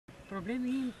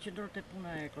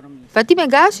Fatime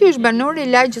Gashi është banore e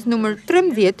lagjës numër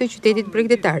 13 të qytetit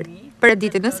bregdetar. Para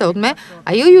ditën e sotme,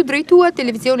 ajo ju drejtua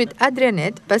televizionit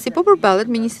Adrianet pasi po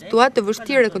përballet me një situatë të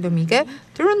vështirë ekonomike,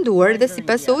 të rënduar dhe si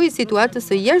pasojë e situatës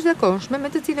së jashtëzakonshme me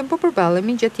të cilën po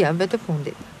përballemi gjatë javëve të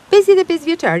fundit. 55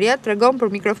 vjeçaria tregon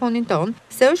për mikrofonin ton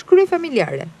se është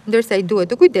kryefamiljare, ndërsa i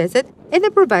duhet të kujdeset edhe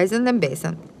për vajzën dhe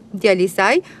mbesën. Djali i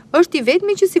saj është i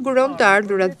vetmi që siguron të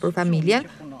ardhurat për familjen,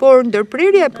 por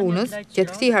ndërprerja e punës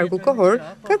gjatë këtij harku kohor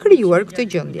ka krijuar këtë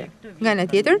gjendje. Nga ana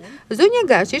tjetër, zonja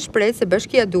Gashi shpreh se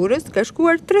Bashkia Durrës ka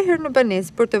shkuar 3 herë në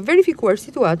banesë për të verifikuar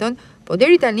situatën, por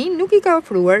deri tani nuk i ka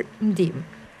ofruar ndihmë.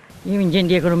 Jemi në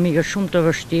gjendje ekonomike shumë të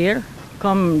vështirë,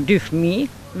 kam 2 fëmijë,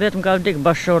 vetëm ka vdek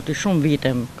bashorti shumë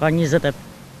vite, ka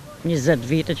 20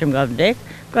 vite që më ka vdek,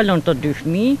 kalon të 2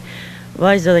 fëmijë,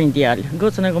 vajzë dhe një djalë.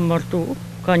 Gocën e kam martu,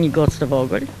 ka një gocë të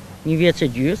vogël, 1 vjeç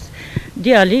e gjys.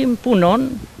 Djali më punon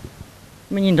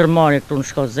me një ndërmarrje këtu në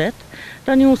Shkozet.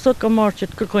 Tani unë sot kam marrë që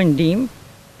të kërkoj ndihmë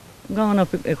nga ana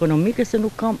ekonomike se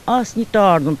nuk kam asnjë të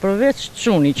ardhur përveç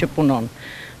çuni që punon.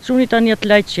 Çuni tani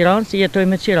atë lajt qiran, si jetoj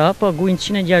me qira, paguajnë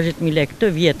 160.000 lekë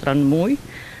të vjetra në muj.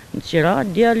 Në qira,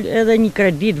 djalë edhe një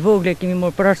kredit vogël kemi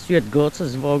marrë për arsye të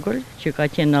gocës vogël që ka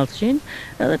qenë 900,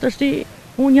 edhe tash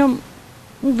unë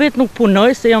vetë nuk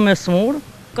punoj se jam e smur.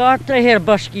 Ka 3 herë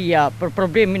bashkia për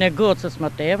problemin e gocës më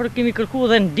tepër, kemi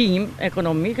kërkuar dhe ndihmë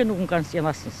ekonomike, nuk më kanë sjellë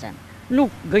asnjë sen.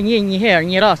 Nuk gënjej një herë,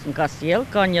 një rast më ka sjell,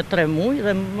 ka një 3 muaj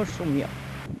dhe më shumë jo.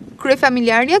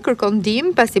 Kryefamiljarja kërkon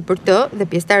ndihmë pasi për të dhe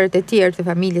pjesëtarët e tjerë të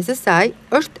familjes së saj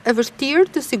është e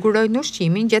vështirë të sigurojnë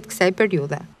ushqimin gjatë kësaj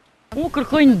periudhe. Unë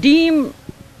kërkoj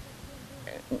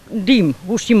ndihmë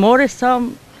ushqimore sa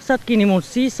të keni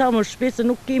mundësi, sa më shpejt se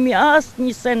nuk kemi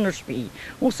asnjë sen në shtëpi.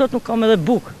 Unë sot nuk kam edhe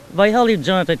bukë, vaj halli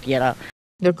gjërat e tjera.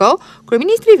 Ndërkohë,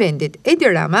 kryeministri i vendit, Edi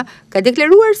Rama, ka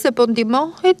deklaruar se po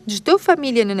ndihmohet çdo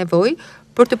familje në nevojë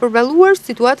për të përballuar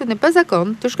situatën e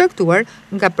pazakontë të shkaktuar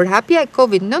nga përhapja e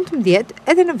COVID-19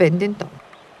 edhe në vendin tonë.